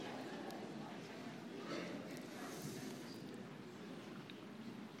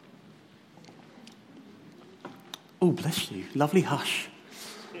Oh, bless you. Lovely hush.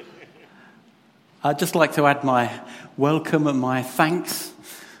 I'd just like to add my welcome and my thanks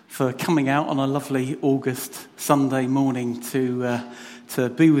for coming out on a lovely August Sunday morning to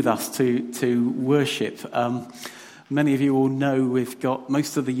be with us, to worship. Many of you all know we've got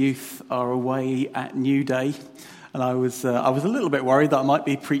most of the youth are away at New Day, and I was a little bit worried that I might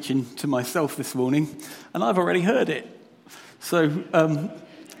be preaching to myself this morning, and I've already heard it. So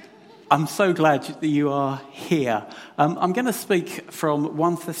I'm so glad that you are here. I'm going to speak from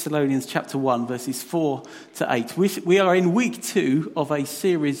 1 Thessalonians chapter 1, verses 4 to 8. We are in week 2 of a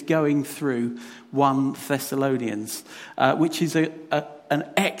series going through 1 Thessalonians, which is an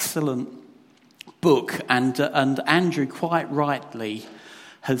excellent book. And Andrew quite rightly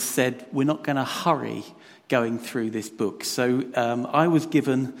has said we're not going to hurry going through this book. So I was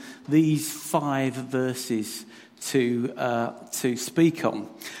given these 5 verses to speak on.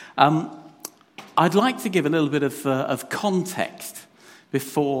 I'd like to give a little bit of context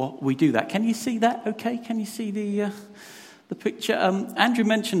before we do that. Can you see that? Okay, can you see the picture? Andrew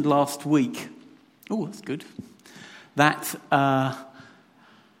mentioned last week. Oh, that's good. That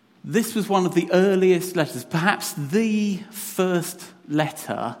this was one of the earliest letters, perhaps the first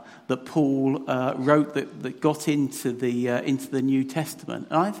letter that Paul wrote that got into the New Testament,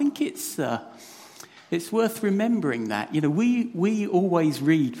 and I think it's worth remembering that. You know, we always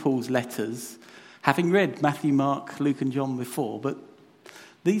read Paul's letters, having read Matthew, Mark, Luke and John before, but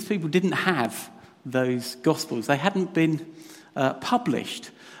these people didn't have those Gospels. They hadn't been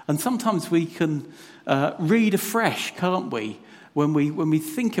published. And sometimes we can read afresh, can't we, when we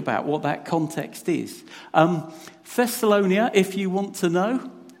think about what that context is. Thessalonia, if you want to know,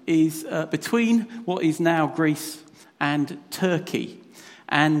 is between what is now Greece and Turkey.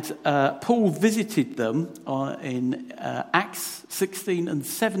 And Paul visited them in Acts 16 and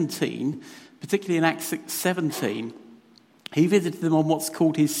 17, particularly in Acts 17. He visited them on what's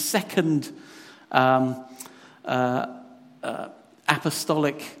called his second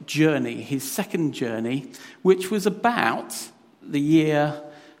apostolic journey, which was about the year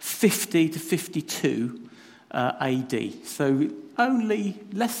 50 to 52 AD. So only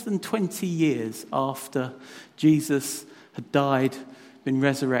less than 20 years after Jesus had died, been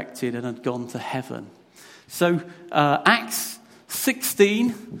resurrected and had gone to heaven. So Acts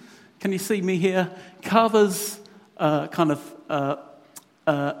 16, can you see me here, covers from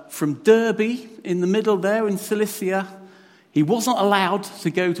Derbe in the middle there in Cilicia. He wasn't allowed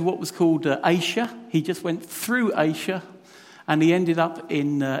to go to what was called Asia. He just went through Asia and he ended up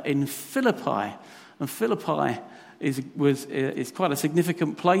in Philippi. And Philippi is quite a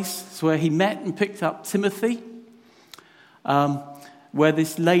significant place. It's where he met and picked up Timothy. Where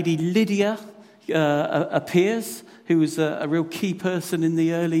this lady Lydia appears, who was a real key person in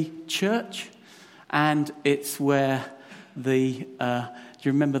the early church. And it's where do you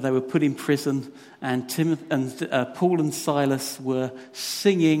remember they were put in prison and Paul and Silas were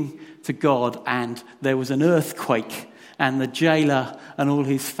singing to God and there was an earthquake and the jailer and all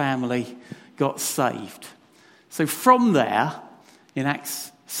his family got saved. So from there, in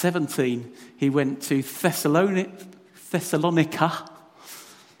Acts 17, he went to Thessalonica,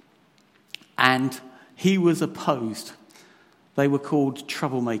 and he was opposed. They were called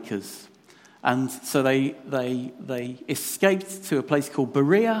troublemakers. And so they escaped to a place called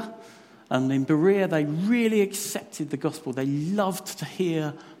Berea. And in Berea, they really accepted the gospel. They loved to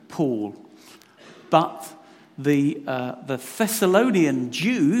hear Paul. But the Thessalonian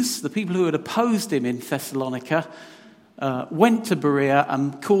Jews, the people who had opposed him in Thessalonica, went to Berea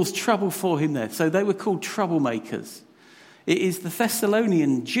and caused trouble for him there. So they were called troublemakers. It is the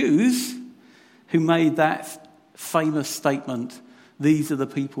Thessalonian Jews who made that famous statement, "These are the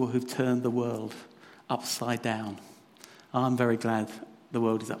people who've turned the world upside down." I'm very glad the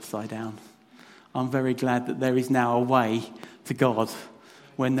world is upside down. I'm very glad that there is now a way to God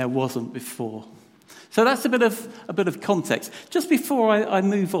when there wasn't before. So that's a bit of context. Just before I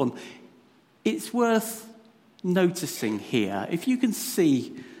move on, it's worth noticing here, if you can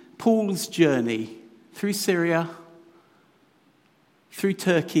see Paul's journey through Syria, through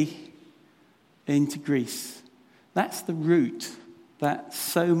Turkey, into Greece. That's the route that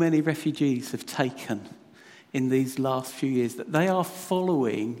so many refugees have taken in these last few years, that they are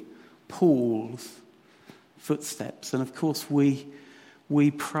following Paul's footsteps. And of course we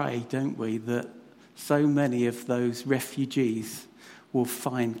pray, don't we, that so many of those refugees will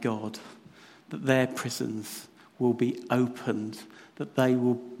find God, that their prisons will be opened, that they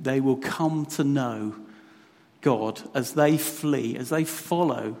will come to know God as they flee, as they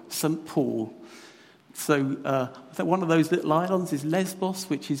follow St. Paul I think one of those little islands is Lesbos,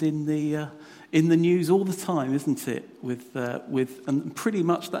 which is in the news all the time, isn't it? And pretty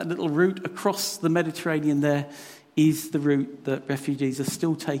much that little route across the Mediterranean there is the route that refugees are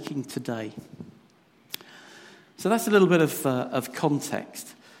still taking today. So that's a little bit of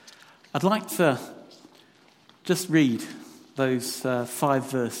context. I'd like to just read those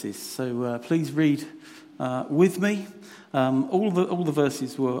 5 verses. So please read with me. All the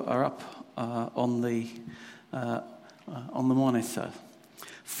verses are up on the monitor.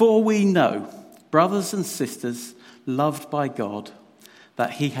 For we know, brothers and sisters, loved by God,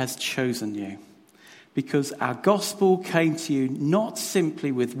 that he has chosen you, because our gospel came to you not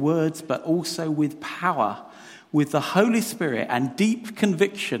simply with words, but also with power, with the Holy Spirit and deep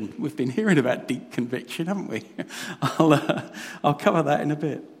conviction. We've been hearing about deep conviction, haven't we? I'll cover that in a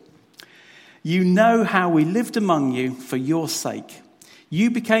bit. You know how we lived among you for your sake. You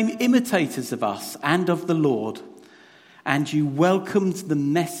became imitators of us and of the Lord, and you welcomed the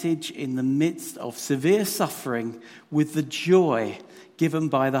message in the midst of severe suffering with the joy given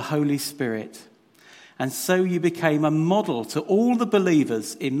by the Holy Spirit. And so you became a model to all the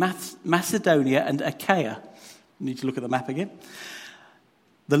believers in Macedonia and Achaia. I need to look at the map again.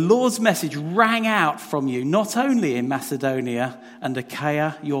 The Lord's message rang out from you, not only in Macedonia and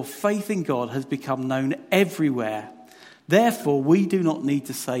Achaia. Your faith in God has become known everywhere. Therefore, we do not need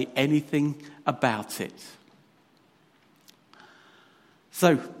to say anything about it.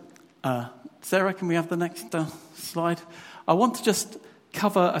 So, Sarah, can we have the next slide? I want to just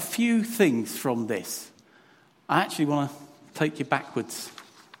cover a few things from this. I actually want to take you backwards.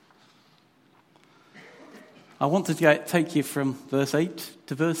 I want to take you from verse 8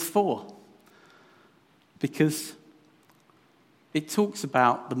 to verse 4, because it talks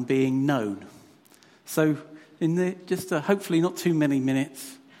about them being known. So hopefully not too many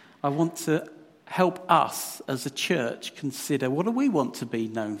minutes, I want to help us as a church consider, what do we want to be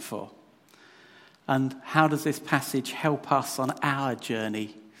known for? And how does this passage help us on our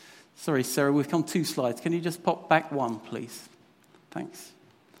journey? Sorry, Sarah, we've come 2 slides. Can you just pop back 1, please? Thanks.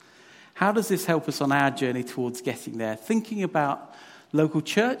 How does this help us on our journey towards getting there? Thinking about local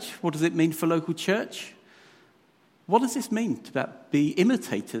church, what does it mean for local church? What does this mean to be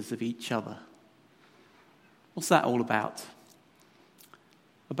imitators of each other? What's that all about?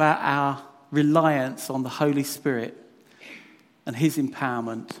 About our reliance on the Holy Spirit and his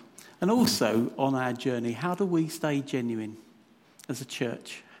empowerment. And also on our journey, how do we stay genuine as a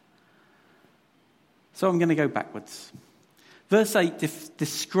church? So I'm going to go backwards. Verse 8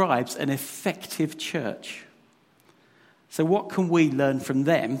 describes an effective church. So what can we learn from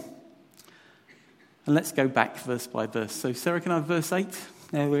them? And let's go back verse by verse. So Sarah, can I have verse 8?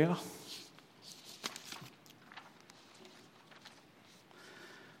 There we are.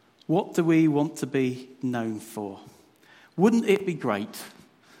 What do we want to be known for? Wouldn't it be great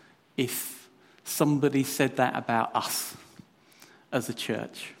if somebody said that about us as a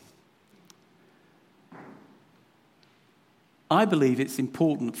church? I believe it's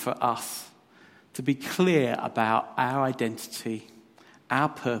important for us to be clear about our identity, our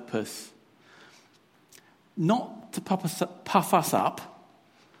purpose, not to puff us up,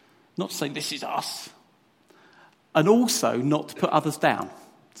 not to say this is us, and also not to put others down,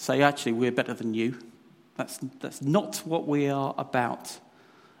 say actually we're better than you. That's not what we are about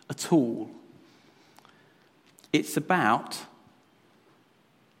at all. It's about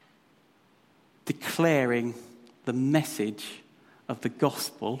declaring the message of the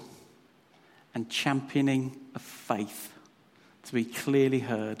gospel and championing of faith to be clearly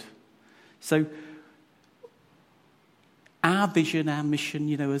heard. So our vision, our mission,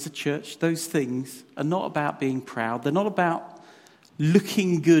 as a church, those things are not about being proud. They're not about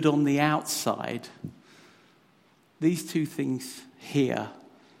looking good on the outside. These 2 things here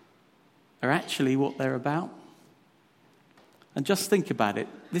are actually what they're about. And just think about it.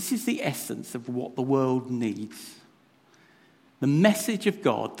 This is the essence of what the world needs. The message of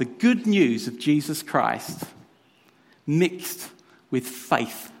God, the good news of Jesus Christ, mixed with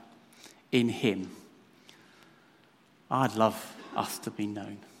faith in him. I'd love us to be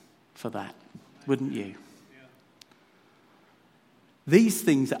known for that, wouldn't you? Yeah. These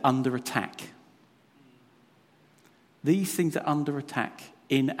things are under attack. These things are under attack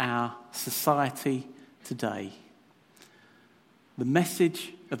in our society today. The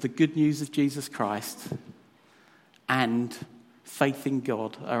message of the good news of Jesus Christ and faith in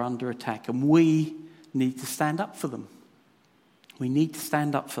God are under attack, and we need to stand up for them. We need to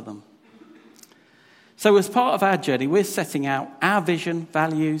stand up for them. So as part of our journey, we're setting out our vision,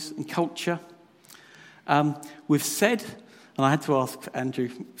 values, and culture. We've said, And I had to ask Andrew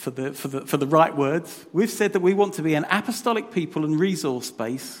for the right words. We've said that we want to be an apostolic people and resource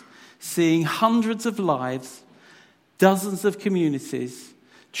base, seeing hundreds of lives, dozens of communities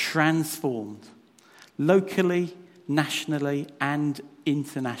transformed, locally, nationally, and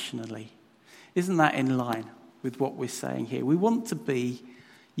internationally. Isn't that in line with what we're saying here? We want to be,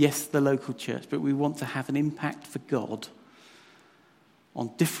 yes, the local church, but we want to have an impact for God on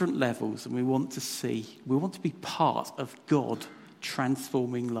different levels, and we want to be part of God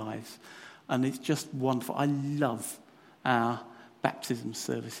transforming lives. And it's just wonderful. I love our baptism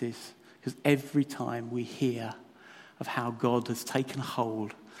services because every time we hear of how God has taken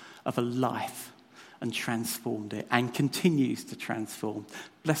hold of a life and transformed it and continues to transform.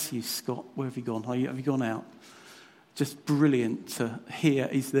 Bless you, Scott. Where have you gone? Have you gone out? Just brilliant to hear.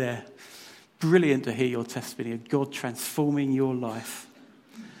 He's there. Brilliant to hear your testimony of God transforming your life.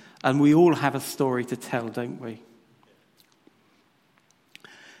 And we all have a story to tell, don't we?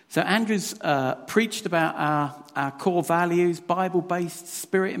 So Andrew's preached about our core values, Bible-based,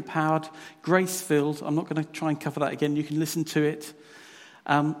 Spirit-empowered, grace-filled. I'm not going to try and cover that again. You can listen to it.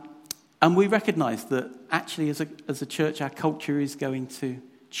 And we recognise that actually as a church, our culture is going to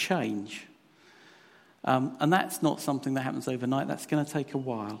change. And that's not something that happens overnight. That's going to take a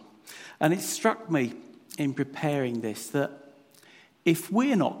while. And it struck me in preparing this that if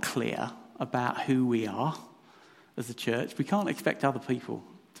we're not clear about who we are as a church, we can't expect other people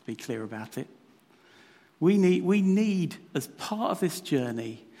to be clear about it. We need, as part of this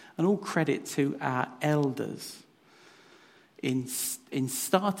journey, and all credit to our elders, in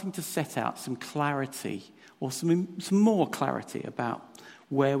starting to set out some clarity, or some more clarity about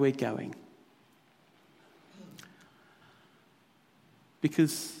where we're going.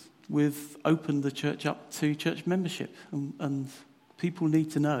 Because we've opened the church up to church membership, and people need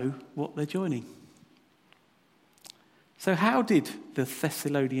to know what they're joining. So how did the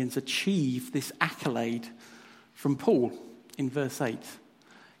Thessalonians achieve this accolade from Paul in verse 8?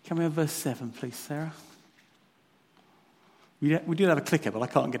 Can we have verse 7, please, Sarah? We do have a clicker, but I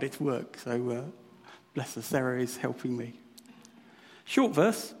can't get it to work. So bless her, Sarah is helping me. Short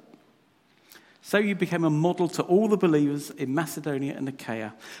verse. So you became a model to all the believers in Macedonia and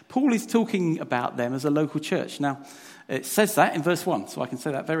Achaia. Paul is talking about them as a local church. Now, it says that in verse 1, so I can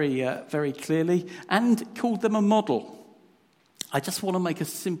say that very clearly, and called them a model. I just want to make a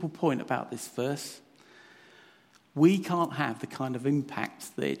simple point about this verse. We can't have the kind of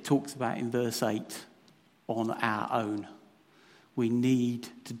impact that it talks about in verse 8 on our own. We need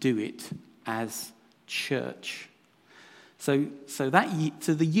to do it as church. So that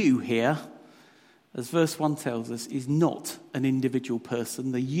to the you here, as verse 1 tells us, is not an individual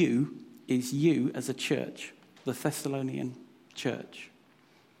person. The you is you as a church, the Thessalonian church.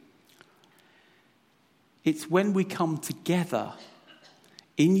 It's when we come together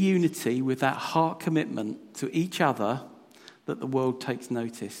in unity with that heart commitment to each other that the world takes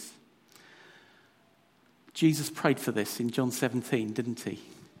notice. Jesus prayed for this in John 17, didn't he?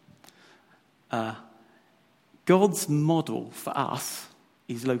 God's model for us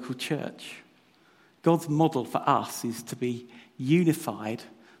is local church. God's model for us is to be unified,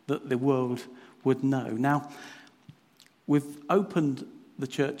 that the world would know. Now, we've opened the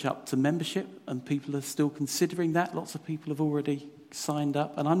church up to membership, and people are still considering that. Lots of people have already signed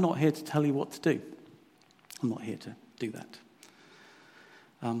up, and I'm not here to tell you what to do. I'm not here to do that.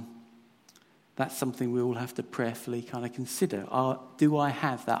 That's something we all have to prayerfully kind of consider. Do I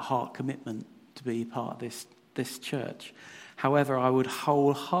have that heart commitment to be part of this church? However, I would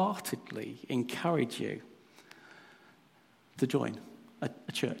wholeheartedly encourage you to join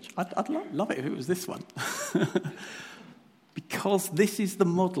a church. I'd love it if it was this one. Because this is the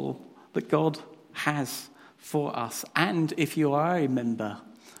model that God has for us. And if you are a member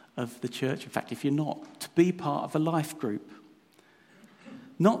of the church, in fact, if you're not, to be part of a life group.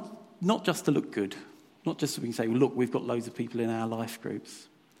 Not just to look good. Not just so we can say, well, look, we've got loads of people in our life groups.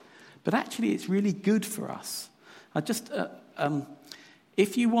 But actually, it's really good for us.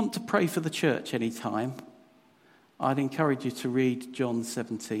 If you want to pray for the church anytime, I'd encourage you to read John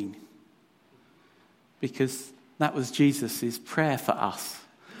 17. Because that was Jesus' prayer for us.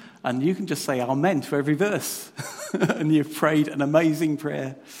 And you can just say amen to every verse. And you've prayed an amazing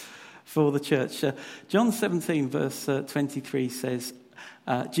prayer for the church. John 17 verse 23 says,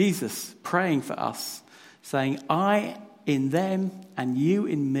 Jesus praying for us, saying, I in them and you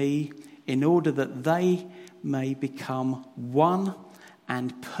in me, in order that they may become one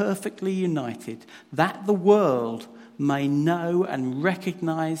and perfectly united, that the world may know and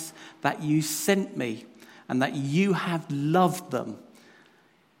recognize that you sent me and that you have loved them,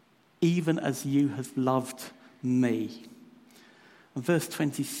 even as you have loved me. And verse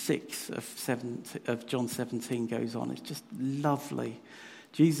 26 of John 17 goes on. It's just lovely.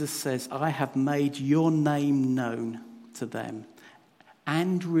 Jesus says, I have made your name known to them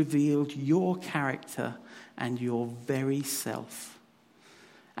and revealed your character and your very self,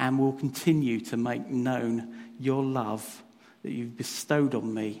 and will continue to make known your love that you've bestowed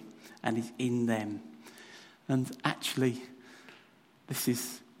on me and is in them. And actually, this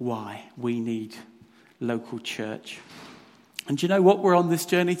is why we need local church. And do you know what? We're on this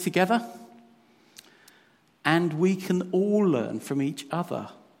journey together. And we can all learn from each other.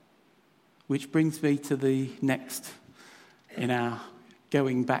 Which brings me to the next in our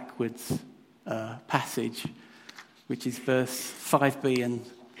going backwards passage, which is verse 5b and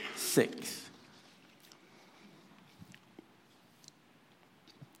 6.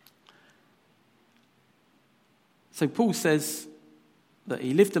 So Paul says that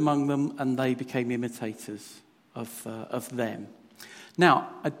he lived among them and they became imitators of them. Now,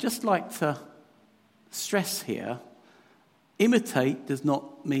 I'd just like to stress here, imitate does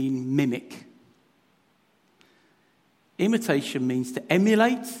not mean mimic. Imitation means to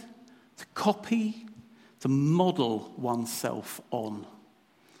emulate, to copy, to model oneself on.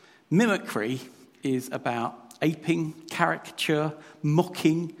 Mimicry is about aping, caricature,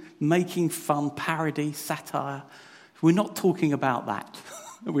 mocking, making fun, parody, satire. We're not talking about that.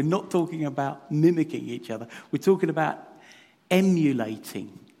 We're not talking about mimicking each other. We're talking about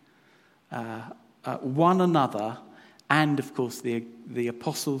emulating one another and, of course, the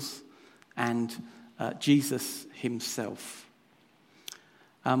apostles and Jesus himself.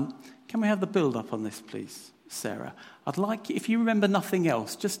 Can we have the build-up on this, please, Sarah? I'd like, if you remember nothing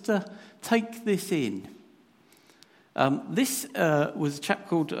else, just to take this in. This was a chap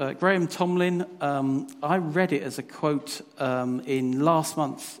called Graham Tomlin. I read it as a quote in last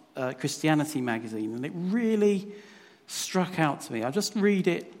month's Christianity magazine, and it really struck out to me. I'll just read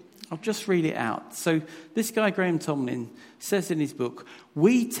it out. So this guy, Graham Tomlin, says in his book,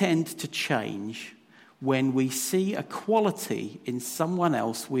 we tend to change when we see a quality in someone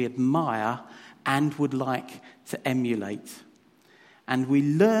else we admire and would like to emulate. And we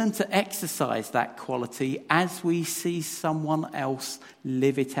learn to exercise that quality as we see someone else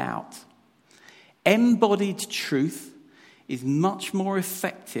live it out. Embodied truth is much more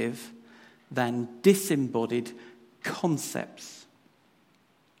effective than disembodied concepts.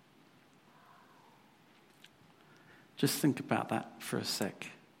 Just think about that for a sec.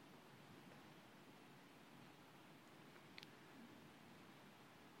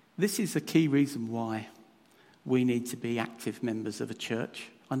 This is a key reason why we need to be active members of a church.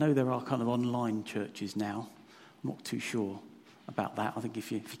 I know there are kind of online churches now. I'm not too sure about that. I think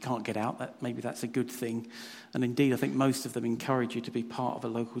if you can't get out, maybe that's a good thing. And indeed, I think most of them encourage you to be part of a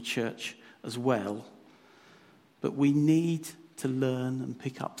local church as well. But we need to learn and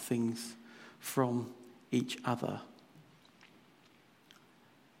pick up things from each other.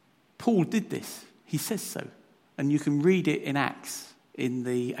 Paul did this. He says so. And you can read it in Acts, in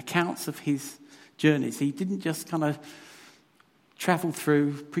the accounts of his journeys. He didn't just kind of travel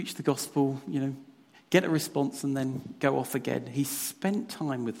through, preach the gospel, get a response and then go off again. He spent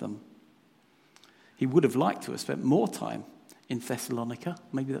time with them. He would have liked to have spent more time in Thessalonica.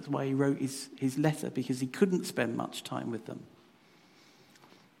 Maybe that's why he wrote his letter, because he couldn't spend much time with them.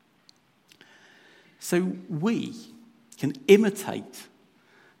 So we can imitate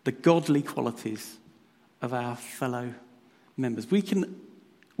the godly qualities of our fellow members. We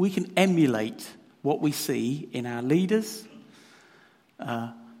can emulate what we see in our leaders,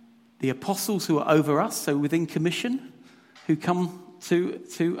 the apostles who are over us, so within commission, who come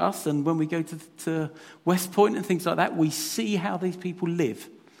to us, and when we go to West Point and things like that, we see how these people live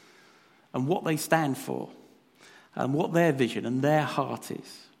and what they stand for and what their vision and their heart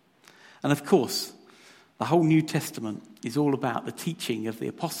is. And of course, the whole New Testament is all about the teaching of the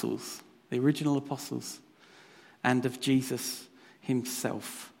apostles, the original apostles, and of Jesus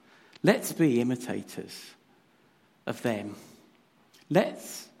himself. Let's be imitators of them.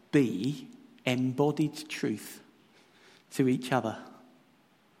 Let's be embodied truth to each other.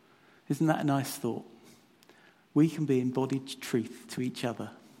 Isn't that a nice thought? We can be embodied truth to each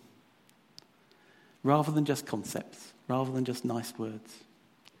other, rather than just concepts, rather than just nice words.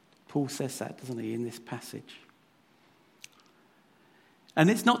 Paul says that, doesn't he, in this passage? And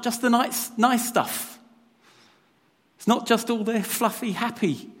it's not just the nice stuff. It's not just all the fluffy,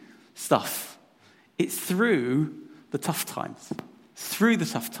 happy stuff. It's through the tough times. Through the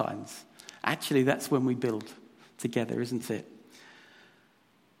tough times. Actually, that's when we build together, isn't it?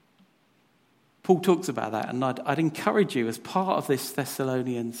 Paul talks about that, and I'd encourage you, as part of this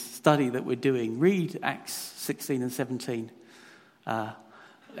Thessalonians study that we're doing, read Acts 16 and 17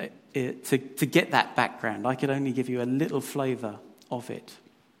 to get that background. I could only give you a little flavour of it.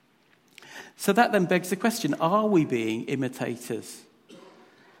 So that then begs the question, are we being imitators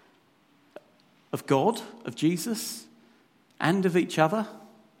of God, of Jesus, and of each other,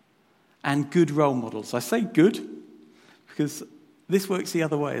 and good role models? I say good because this works the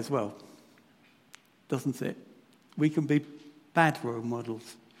other way as well, doesn't it? We can be bad role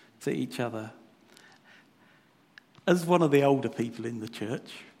models to each other. As one of the older people in the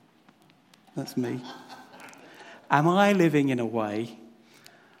church, that's me, am I living in a way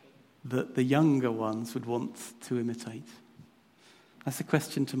that the younger ones would want to imitate? That's a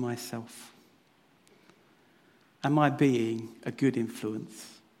question to myself. Am I being a good influence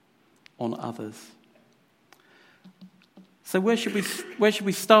on others? So where should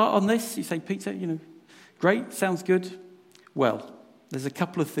we start on this? You say, Peter, great, sounds good. Well, there's a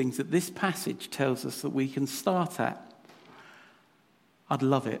couple of things that this passage tells us that we can start at. I'd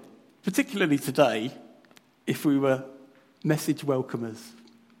love it, particularly today, if we were message welcomers.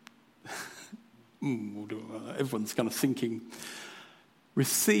 Everyone's kind of thinking,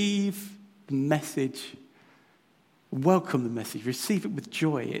 receive the message, welcome the message, receive it with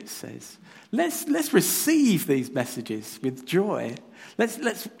joy, it says. Let's receive these messages with joy.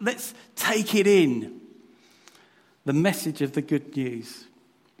 Let's take it in, the message of the good news.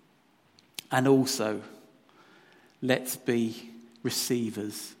 And also, let's be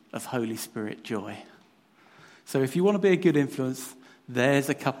receivers of Holy Spirit joy. So if you want to be a good influence, there's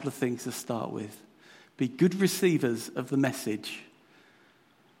a couple of things to start with. Be good receivers of the message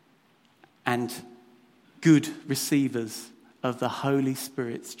and good receivers of the Holy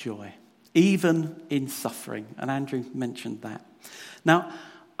Spirit's joy, even in suffering. And Andrew mentioned that. Now,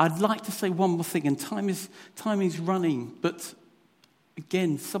 I'd like to say one more thing, and time is running, but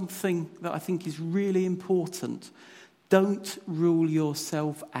again, something that I think is really important. Don't rule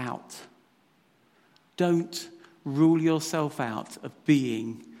yourself out. Don't rule yourself out of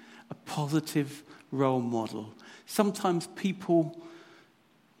being a positive role model. Sometimes people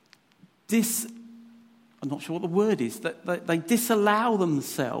I'm not sure what the word is, that they disallow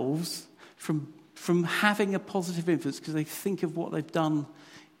themselves from having a positive influence because they think of what they've done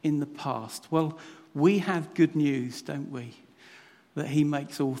in the past. Well, we have good news, don't we? That he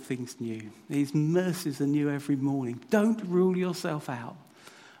makes all things new. His mercies are new every morning. Don't rule yourself out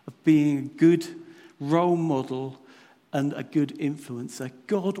of being a good role model and a good influencer.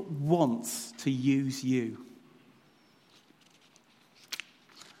 God wants to use you.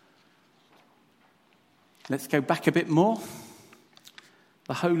 Let's go back a bit more.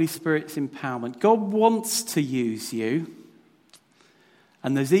 The Holy Spirit's empowerment. God wants to use you.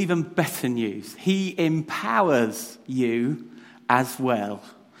 And there's even better news. He empowers you as well.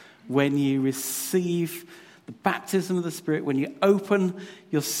 When you receive the baptism of the Spirit, when you open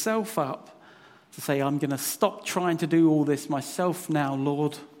yourself up to say, I'm going to stop trying to do all this myself now,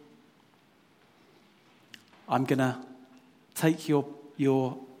 Lord. I'm going to take your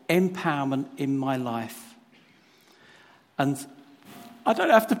empowerment in my life. And I don't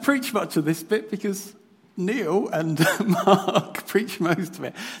have to preach much of this bit because Neil and Mark preach most of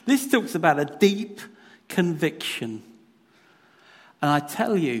it. This talks about a deep conviction. And I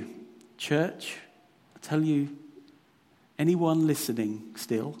tell you, church, I tell you, anyone listening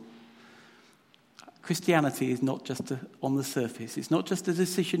still, Christianity is not just on the surface. It's not just a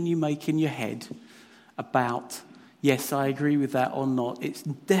decision you make in your head about, yes, I agree with that or not. It's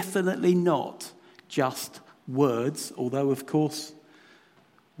definitely not just words, although, of course,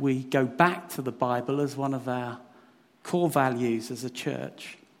 we go back to the Bible as one of our core values as a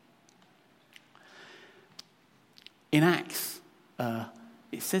church. In Acts,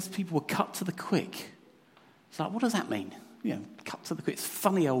 it says people were cut to the quick. It's like, what does that mean? Cut to the quick. It's a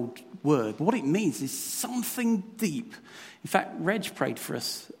funny old word. But what it means is something deep. In fact, Reg prayed for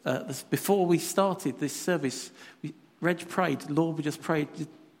us before we started this service. Reg prayed, Lord, we just prayed.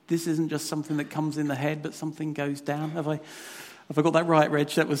 This isn't just something that comes in the head, but something goes down. Have I got that right, Reg?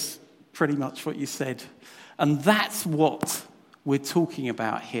 That was pretty much what you said. And that's what we're talking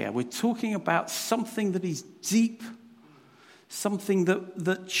about here. We're talking about something that is deep, something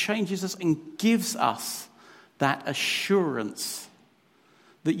that changes us and gives us that assurance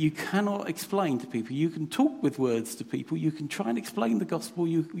that you cannot explain to people. You can talk with words to people. You can try and explain the gospel.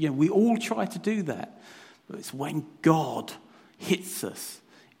 We all try to do that. But it's when God hits us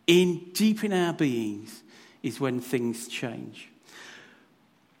deep in our beings is when things change.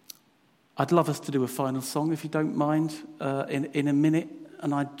 I'd love us to do a final song, if you don't mind, in a minute.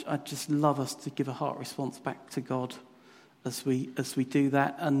 And I'd just love us to give a heart response back to God as we do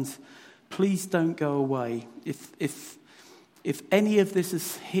that. And please don't go away. If if any of this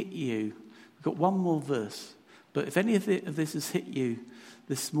has hit you, we've got one more verse, but if any of this has hit you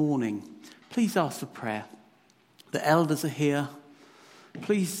this morning, please ask for prayer. The elders are here.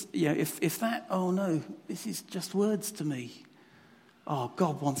 Please, if that, oh no, this is just words to me. Oh,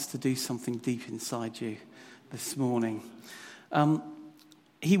 God wants to do something deep inside you this morning.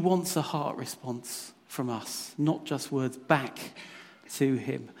 He wants a heart response from us, not just words back to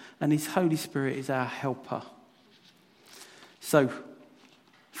him. And his Holy Spirit is our helper. So,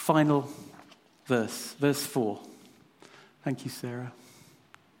 final verse 4. Thank you, Sarah.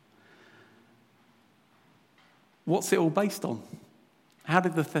 What's it all based on? How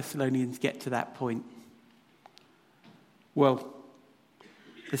did the Thessalonians get to that point? Well,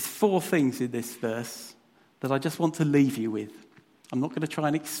 there's 4 things in this verse that I just want to leave you with. I'm not going to try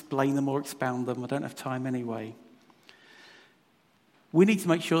and explain them or expound them. I don't have time anyway. We need to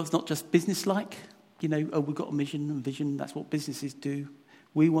make sure it's not just business-like. We've got a mission and vision. That's what businesses do.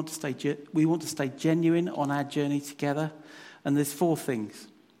 We want to stay genuine on our journey together. And there's 4 things.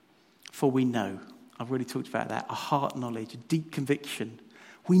 For we know. I've already talked about that. A heart knowledge, a deep conviction.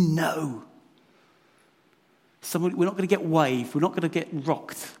 We know. We're not going to get waved. We're not going to get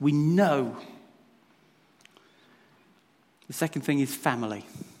rocked. We know. The second thing is family.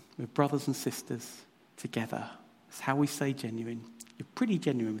 We're brothers and sisters together. That's how we stay genuine. You're pretty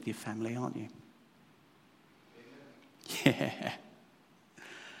genuine with your family, aren't you? Yeah.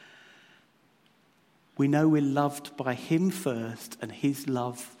 We know we're loved by him first, and his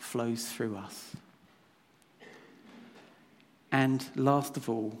love flows through us. And last of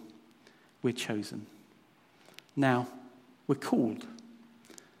all, we're chosen. Now, we're called.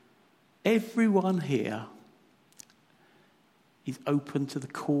 Everyone here is open to the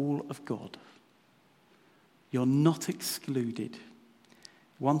call of God. You're not excluded.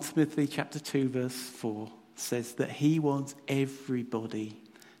 1 Timothy chapter 2 verse 4 says that he wants everybody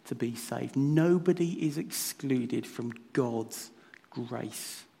to be saved. Nobody is excluded from God's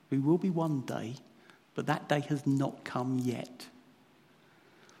grace. We will be one day, but that day has not come yet.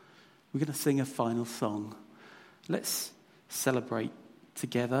 We're going to sing a final song. Let's celebrate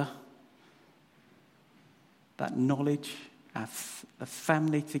together that knowledge, our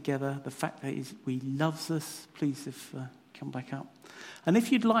family together, the fact that he loves us. Please, come back up. And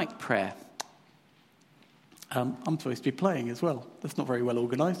if you'd like prayer, I'm supposed to be playing as well. That's not very well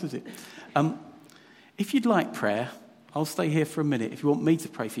organised, is it? If you'd like prayer, I'll stay here for a minute. If you want me to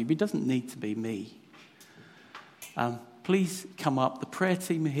pray for you, but it doesn't need to be me. Please come up. The prayer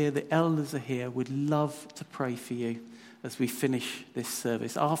team are here. The elders are here. We'd love to pray for you as we finish this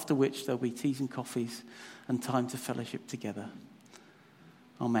service, after which there'll be teas and coffees and time to fellowship together.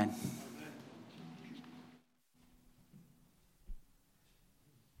 Amen.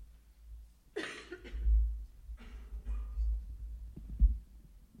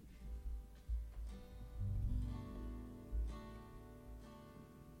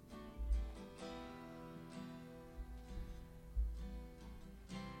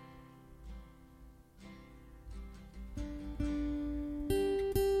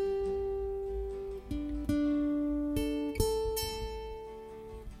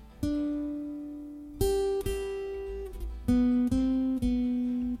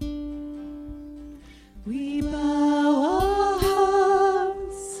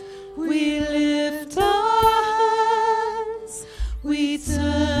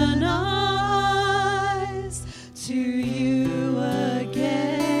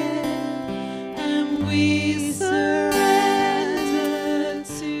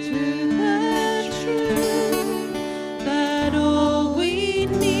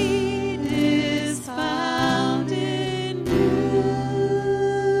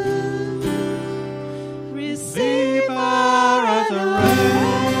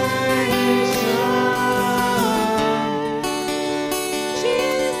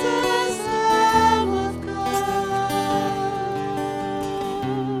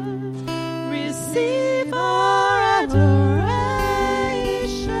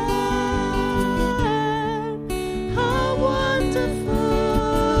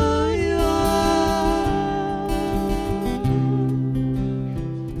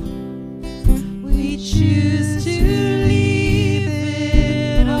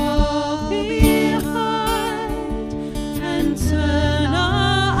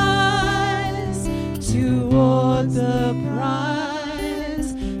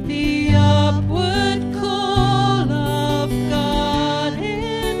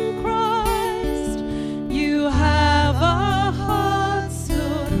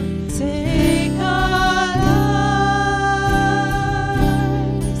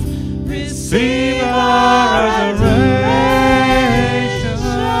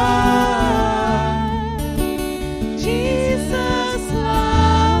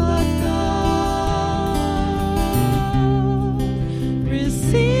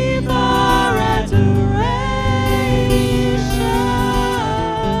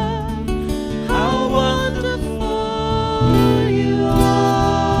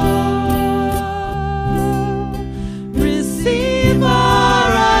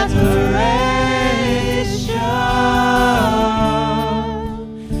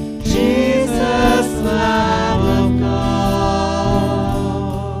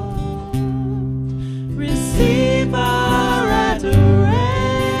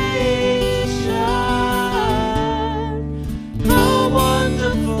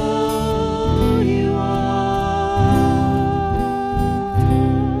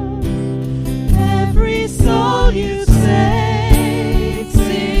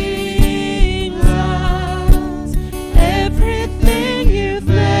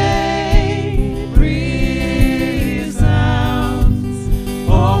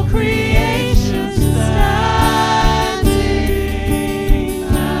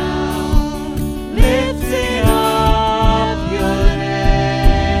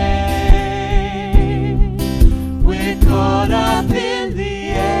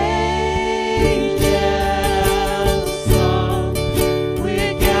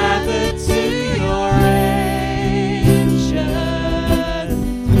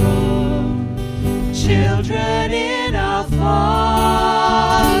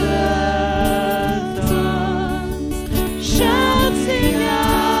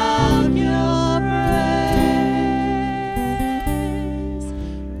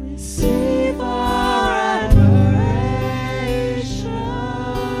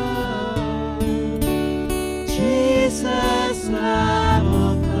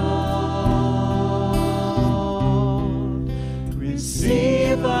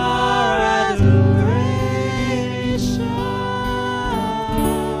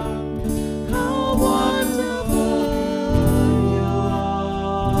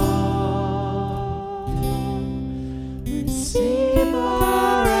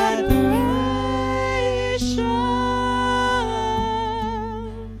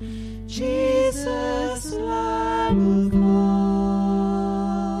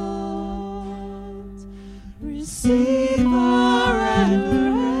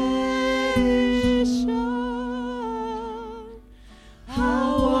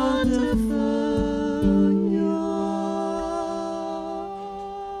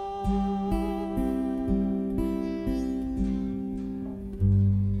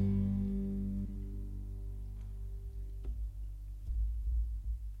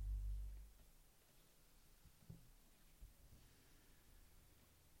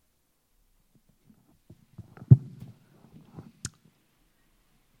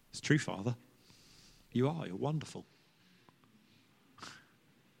 It's true, Father. You are. You're wonderful.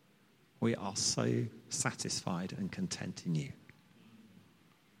 We are so satisfied and content in you.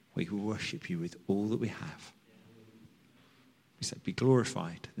 We worship you with all that we have. We say, be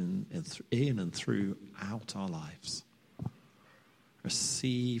glorified in and throughout our lives.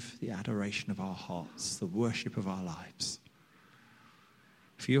 Receive the adoration of our hearts, the worship of our lives.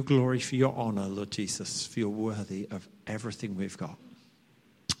 For your glory, for your honor, Lord Jesus, for you're worthy of everything we've got.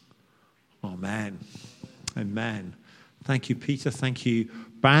 Amen. Amen. Thank you, Peter. Thank you,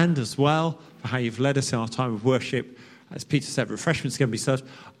 band, as well, for how you've led us in our time of worship. As Peter said, refreshments are going to be served.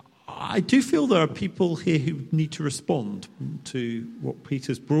 I do feel there are people here who need to respond to what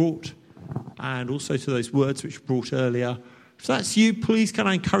Peter's brought and also to those words which were brought earlier. If that's you, please can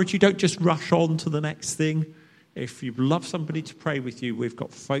I encourage you, don't just rush on to the next thing. If you'd love somebody to pray with you, we've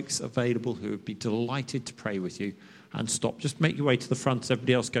got folks available who would be delighted to pray with you. And stop. Just make your way to the front as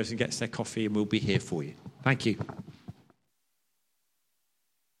everybody else goes and gets their coffee, and we'll be here for you. Thank you.